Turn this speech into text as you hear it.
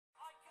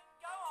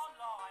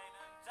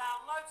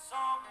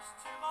songs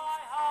to my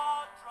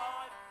hard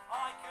drive.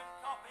 I can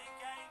copy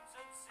games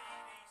and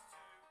CDs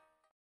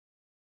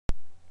too.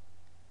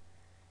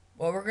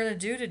 What we're going to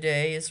do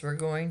today is we're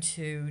going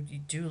to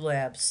do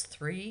labs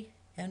 3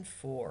 and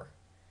 4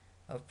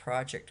 of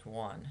Project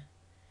 1.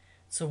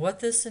 So what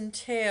this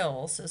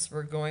entails is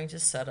we're going to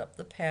set up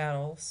the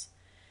paddles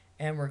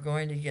and we're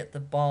going to get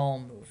the ball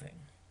moving.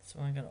 So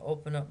I'm going to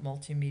open up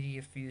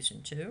Multimedia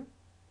Fusion 2.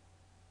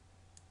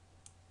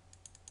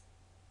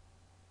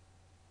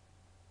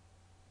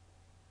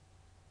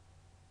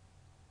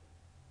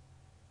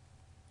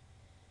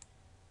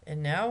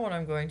 And now what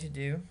I'm going to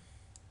do,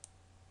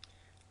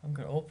 I'm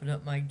going to open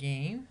up my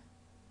game,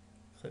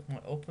 click my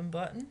open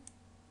button,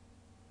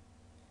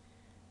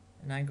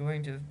 and I'm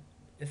going to,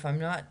 if I'm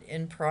not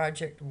in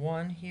Project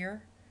 1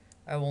 here,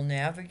 I will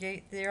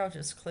navigate there. I'll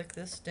just click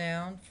this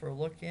down for a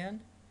look in.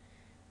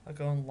 I'll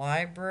go in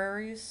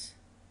Libraries,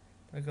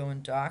 I'll go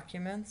in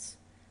Documents,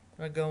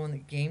 I'll go in the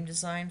Game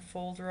Design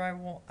folder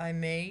I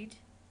made.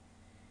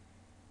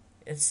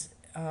 It's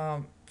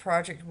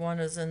Project 1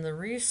 is in the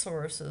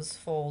Resources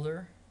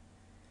folder.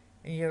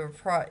 And you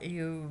have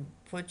you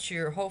put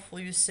your,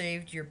 hopefully you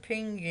saved your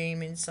ping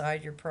game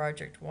inside your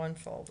Project 1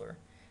 folder.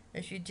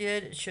 If you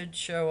did, it should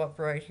show up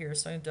right here.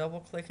 So I'm going to double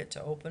click it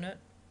to open it.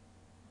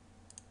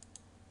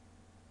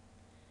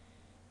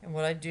 And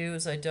what I do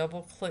is I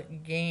double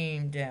click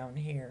game down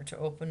here to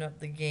open up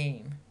the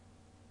game.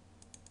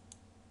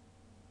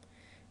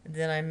 And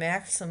then I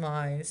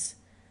maximize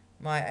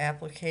my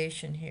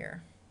application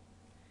here.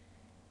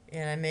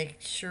 And I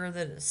make sure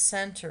that it's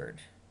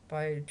centered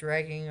by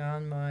dragging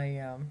on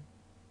my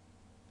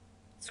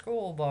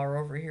scroll bar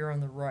over here on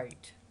the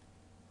right.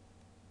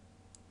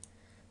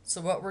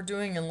 So what we're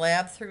doing in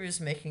lab 3 is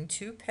making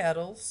two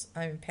paddles.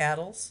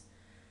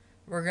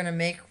 We're going to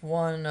make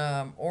one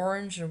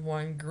orange and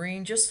one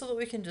green just so that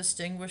we can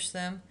distinguish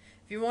them.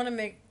 If you want to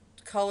make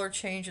color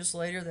changes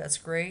later, that's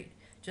great.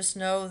 Just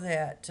know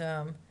that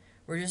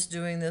we're just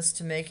doing this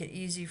to make it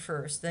easy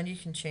first. Then you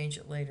can change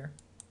it later.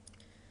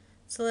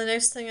 So the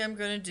next thing I'm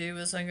going to do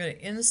is I'm going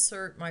to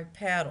insert my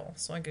paddle.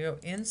 So I'm going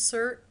to go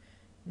Insert,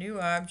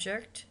 New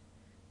Object.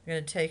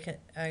 I'm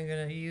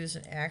going to use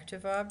an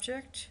active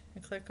object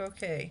and click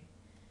OK.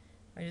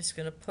 I'm just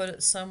going to put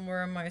it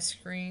somewhere on my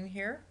screen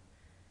here.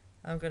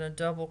 I'm going to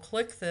double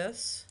click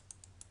this.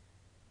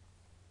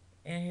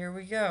 And here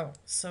we go.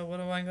 So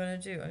what am I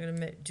going to do? I'm going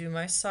to do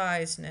my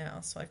size now.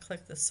 So I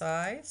click the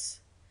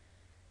size.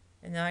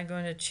 And now I'm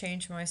going to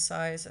change my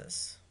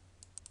sizes.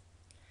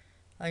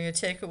 I'm going to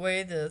take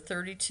away the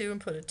 32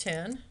 and put a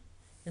 10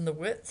 in the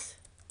width.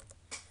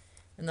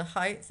 And the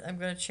height I'm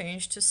going to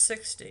change to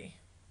 60.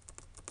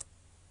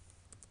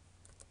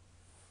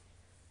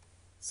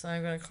 So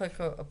I'm going to click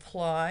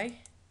Apply.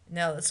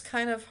 Now that's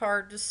kind of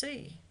hard to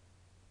see.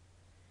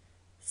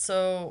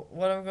 So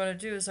what I'm going to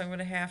do is I'm going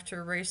to have to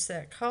erase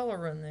that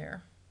color in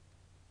there.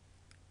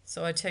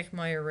 So I take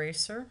my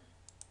eraser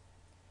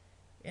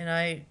and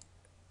I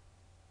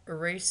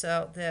erase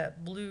out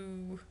that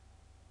blue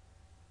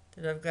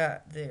that I've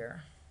got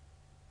there.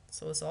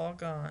 So it's all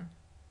gone.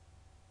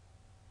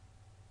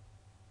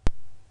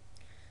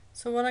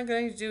 So what I'm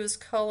going to do is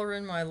color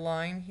in my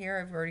line here.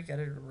 I've already got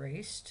it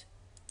erased.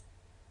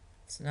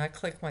 So now I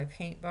click my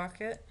paint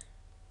bucket.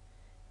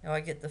 Now I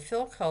get the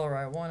fill color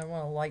I want. I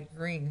want a light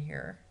green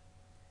here.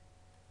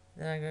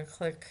 Then I'm going to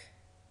click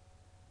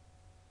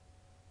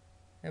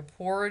and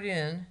pour it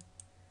in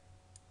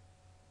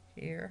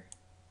here.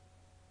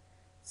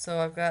 So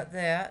I've got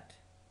that.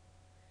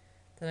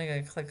 Then I'm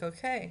going to click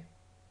OK.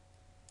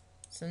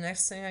 So the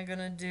next thing I'm going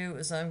to do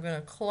is I'm going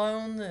to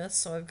clone this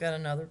so I've got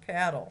another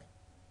paddle.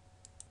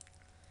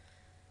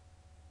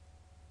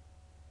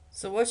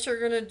 So what you're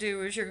going to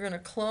do is you're going to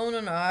clone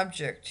an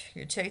object.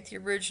 You take the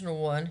original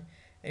one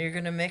and you're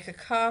going to make a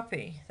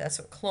copy. That's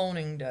what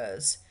cloning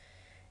does.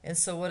 And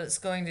so what it's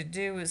going to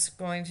do is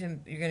you're going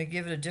to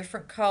give it a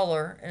different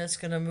color and it's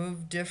going to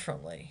move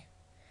differently.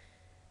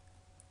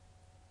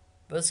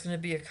 But it's going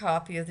to be a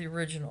copy of the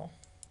original.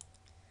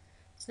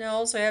 So now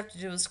all I have to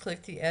do is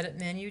click the Edit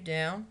menu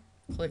down,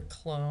 click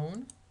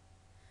Clone,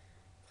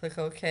 click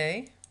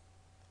OK.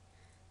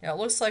 Now it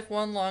looks like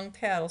one long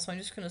paddle, so I'm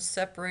just going to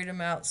separate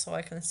them out so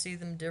I can see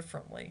them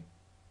differently.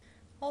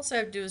 All I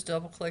have to do is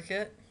double click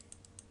it.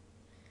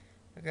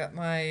 I've got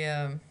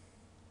my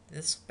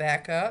this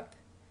back up.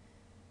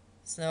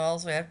 So now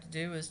all I have to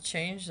do is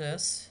change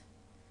this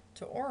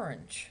to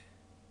orange.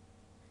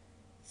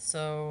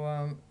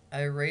 So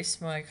I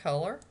erase my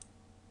color.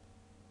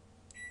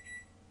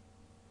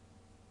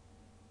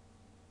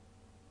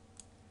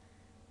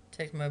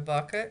 Take my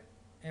bucket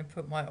and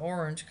put my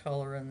orange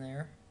color in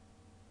there.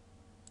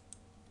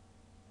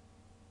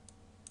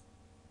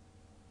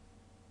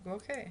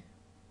 Okay.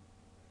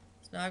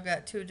 So now I've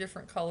got two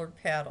different colored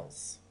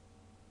paddles.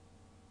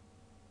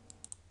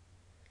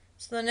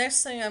 So the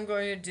next thing I'm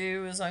going to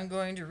do is I'm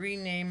going to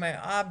rename my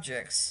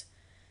objects.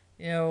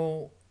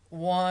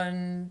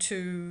 1,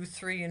 2,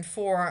 3, and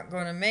 4 aren't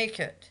going to make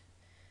it.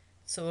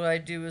 So what I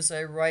do is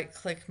I right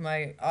click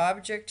my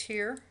object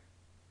here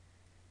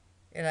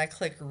and I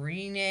click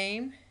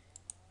rename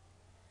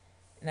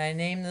and I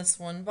name this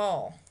one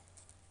ball.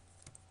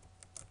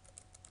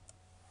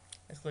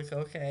 I click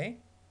OK.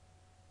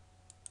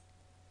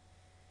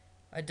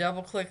 I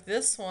double click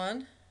this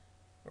one,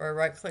 or I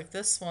right click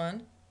this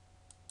one.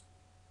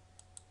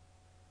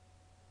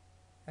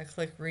 I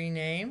click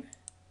rename,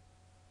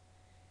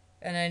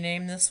 and I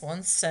name this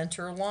one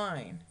center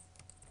line.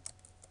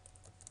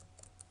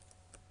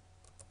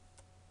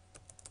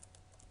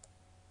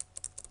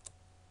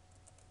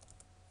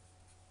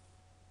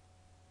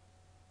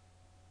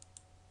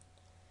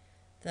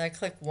 Then I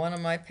click one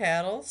of my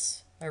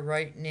paddles. I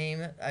right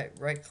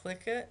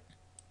click it.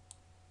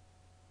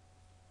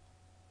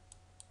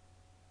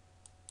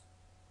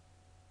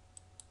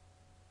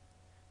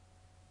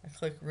 I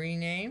click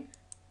rename.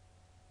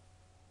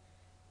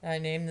 And I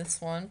name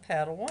this one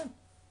paddle 1.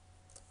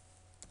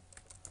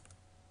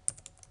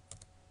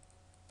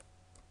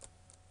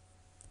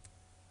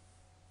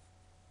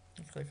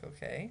 I click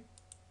OK.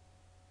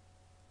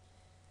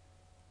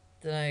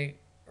 Then I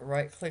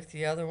right click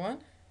the other one.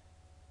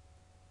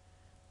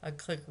 I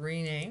click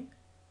rename,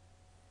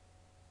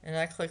 and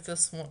I click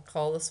this one,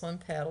 call this one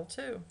paddle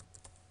 2.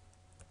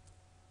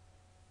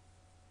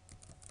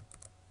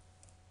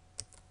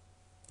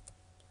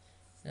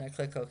 And I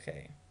click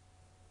OK.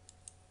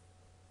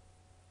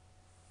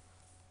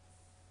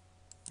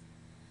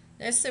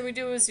 Next thing we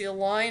do is the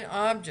align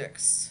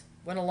objects.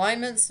 When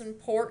alignment's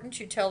important,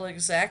 you tell it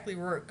exactly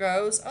where it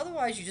goes.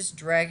 Otherwise, you just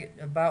drag it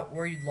about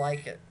where you'd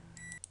like it.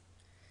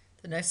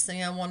 The next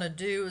thing I want to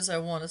do is I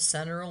want to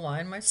center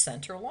align my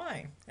center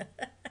line.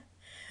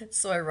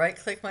 So I right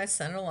click my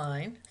center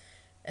line,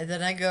 and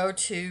then I go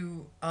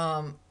to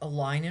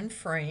align and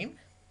frame.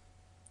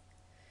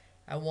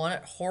 I want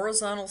it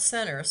horizontal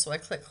center, so I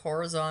click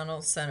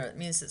horizontal center. It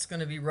means it's going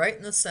to be right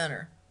in the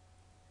center.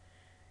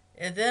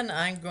 And then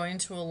I'm going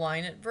to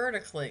align it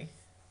vertically.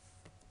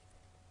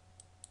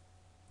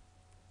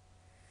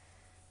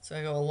 So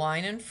I go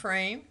align and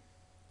frame,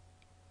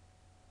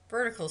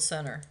 vertical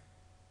center.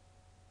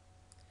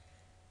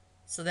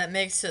 So that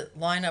makes it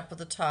line up with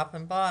the top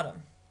and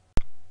bottom.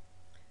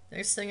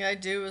 Next thing I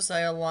do is I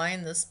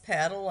align this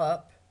paddle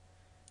up.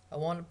 I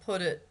want to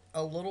put it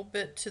a little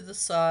bit to the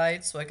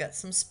side, so I got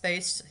some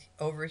space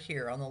over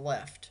here on the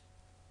left.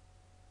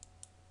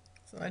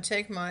 So I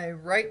take my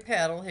right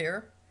paddle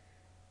here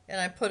and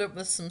I put it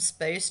with some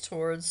space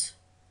towards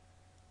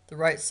the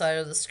right side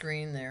of the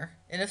screen there.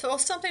 And if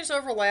something's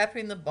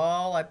overlapping the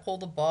ball, I pull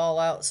the ball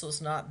out so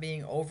it's not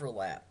being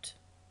overlapped.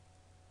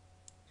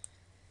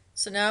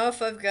 So now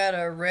if I've got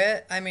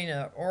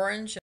an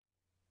orange,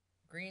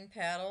 green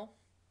paddle,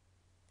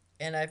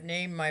 and I've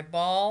named my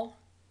ball,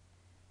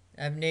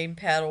 I've named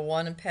paddle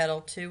 1 and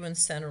paddle 2 in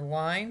center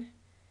line,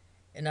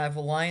 and I've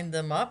aligned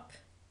them up,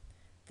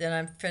 then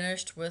I'm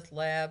finished with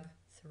lab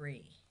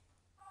 3.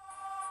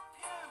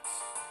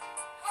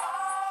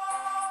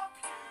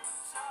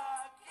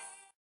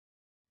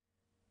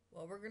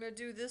 What we're going to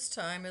do this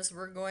time is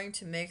we're going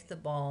to make the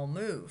ball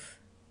move.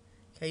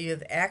 Okay, you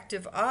have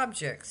active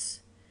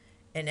objects,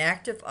 and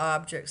active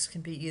objects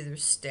can be either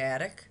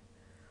static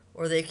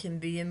or they can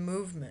be in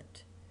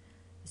movement.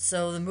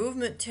 So the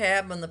movement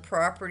tab on the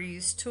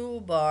properties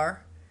toolbar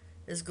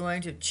is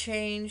going to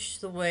change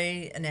the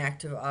way an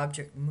active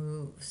object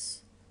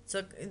moves.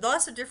 So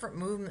lots of different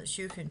movements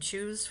you can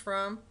choose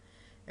from,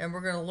 and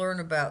we're going to learn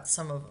about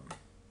some of them.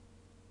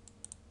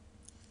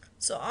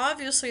 So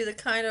obviously the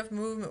kind of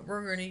movement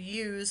we're going to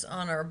use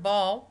on our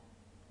ball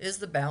is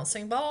the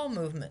bouncing ball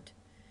movement.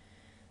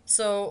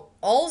 So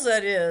all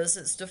that is,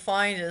 it's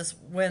defined as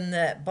when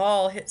that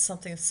ball hits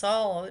something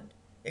solid,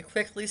 it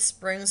quickly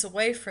springs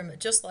away from it,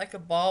 just like a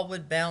ball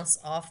would bounce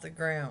off the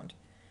ground.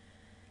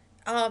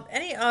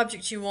 Any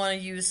object you want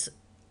to use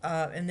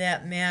in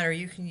that manner,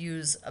 you can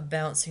use a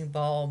bouncing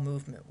ball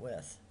movement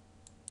with.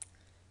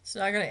 So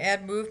now I'm going to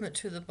add movement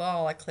to the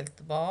ball. I click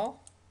the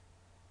ball.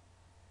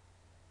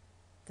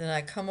 Then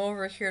I come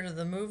over here to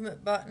the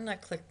movement button. I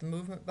click the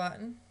movement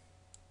button.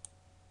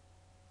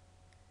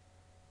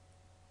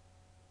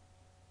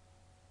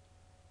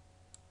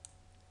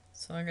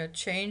 So I'm going to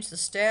change the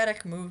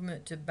static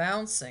movement to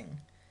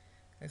bouncing.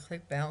 I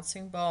click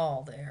bouncing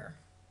ball there.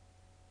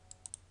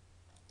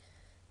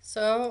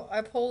 So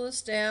I pull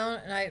this down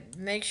and I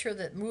make sure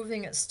that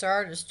moving at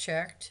start is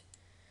checked.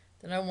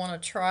 Then I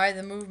want to try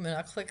the movement.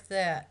 I'll click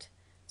that.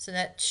 So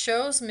that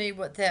shows me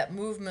what that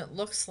movement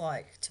looks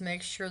like to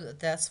make sure that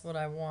that's what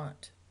I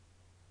want.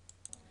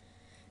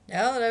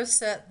 Now that I've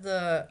set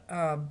the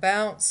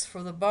bounce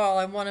for the ball,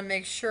 I want to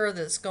make sure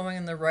that it's going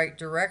in the right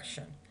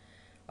direction.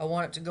 I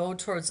want it to go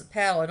towards the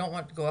paddle. I don't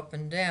want it to go up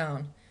and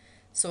down.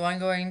 So I'm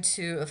going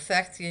to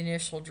affect the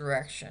initial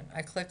direction.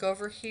 I click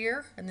over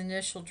here in the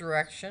initial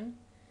direction.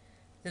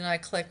 Then I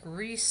click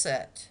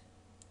reset.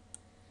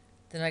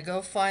 Then I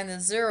go find the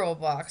 0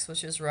 box,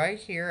 which is right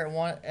here. I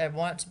want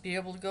it to be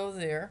able to go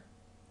there.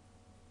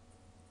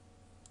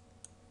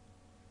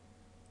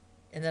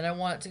 And then I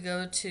want it to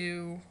go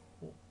to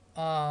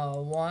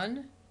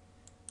 1,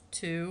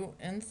 2,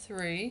 and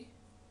 3.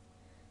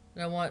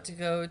 And I want it to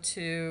go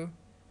to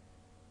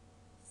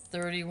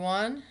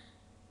 31,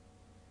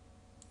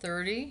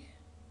 30,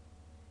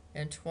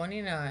 and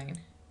 29.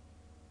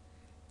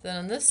 Then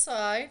on this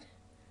side,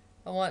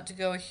 I want to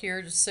go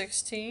here to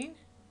 16,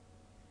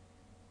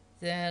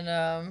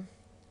 then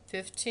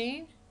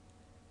 15,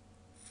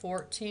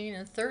 14,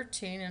 and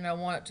 13, and I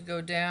want it to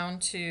go down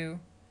to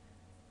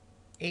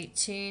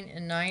 18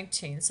 and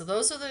 19. So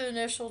those are the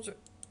initial,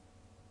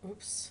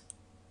 oops,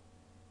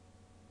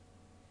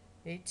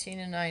 18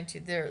 and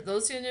 19. There,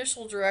 those are the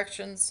initial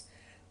directions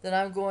that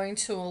I'm going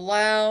to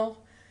allow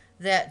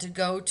that to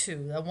go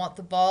to. I want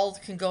the ball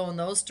can go in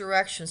those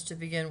directions to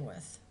begin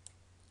with.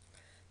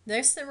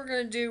 Next thing we're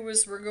going to do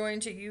is we're going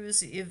to use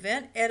the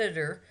event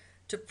editor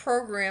to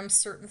program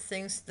certain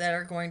things that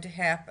are going to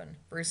happen.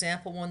 For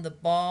example, when the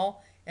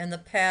ball and the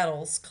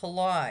paddles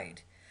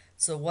collide.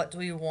 So what do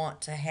we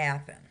want to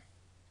happen?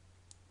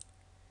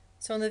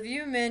 So in the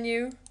View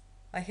menu,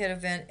 I hit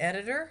Event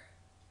Editor.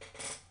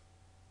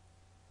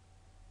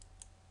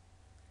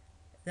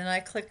 Then I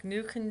click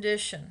New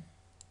Condition.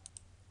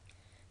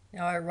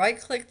 Now I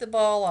right-click the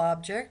ball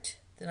object.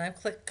 Then I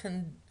click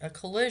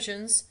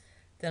Collisions.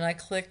 Then I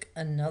click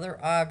Another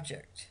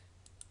Object.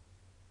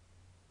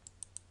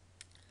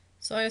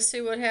 So I see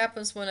what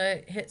happens when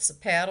it hits the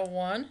paddle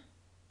 1.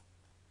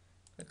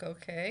 Click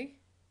OK.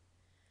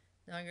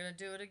 Now I'm going to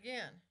do it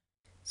again.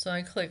 So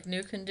I click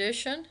New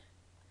Condition.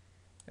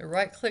 I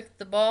right-click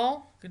the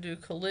ball. I do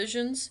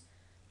Collisions,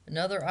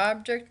 Another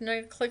Object, and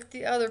I click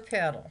the other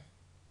paddle.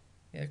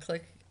 I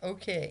click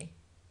OK.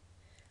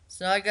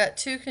 So now I got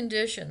two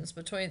conditions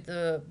between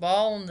the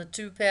ball and the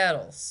two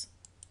paddles.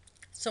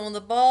 So when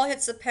the ball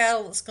hits the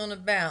paddle, it's going to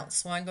bounce.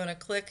 So I'm going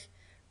to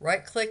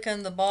right-click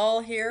on the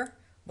ball here.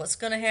 What's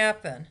going to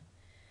happen?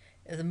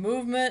 The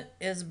movement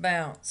is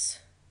bounce.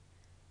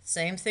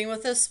 Same thing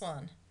with this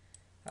one.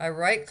 I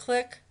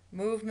right-click,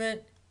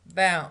 movement,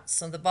 bounce.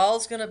 So the ball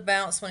is going to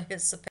bounce when it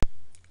hits the paddle.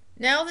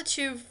 Now that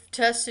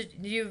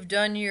you've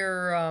done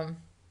your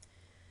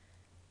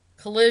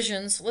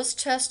collisions, let's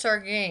test our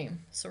game.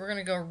 So we're going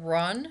to go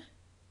Run,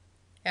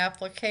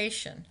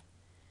 Application.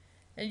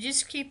 And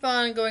just keep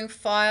on going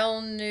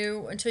File,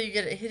 New, until you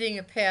get it hitting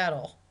a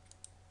paddle.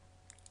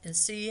 And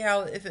see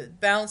how if it's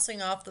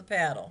bouncing off the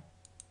paddle.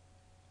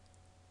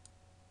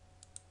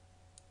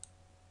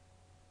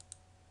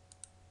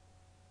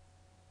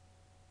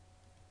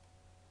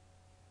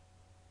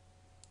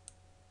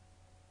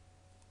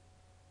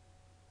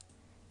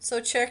 So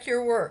check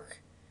your work.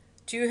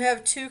 Do you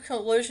have two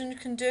collision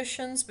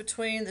conditions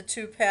between the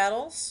two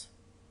paddles?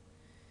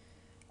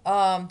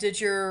 Did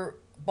your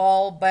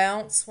ball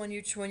bounce when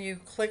you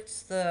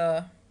clicked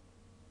the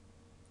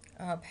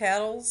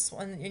paddles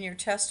in your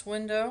test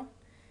window?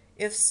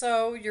 If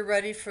so, you're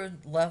ready for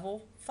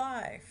level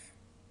 5.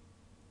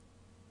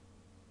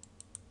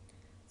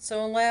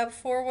 So in Lab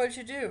 4, what did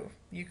you do?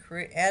 You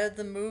added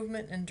the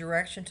movement and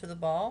direction to the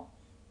ball,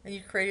 and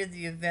you created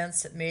the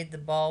events that made the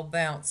ball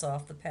bounce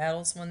off the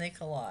paddles when they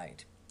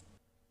collide.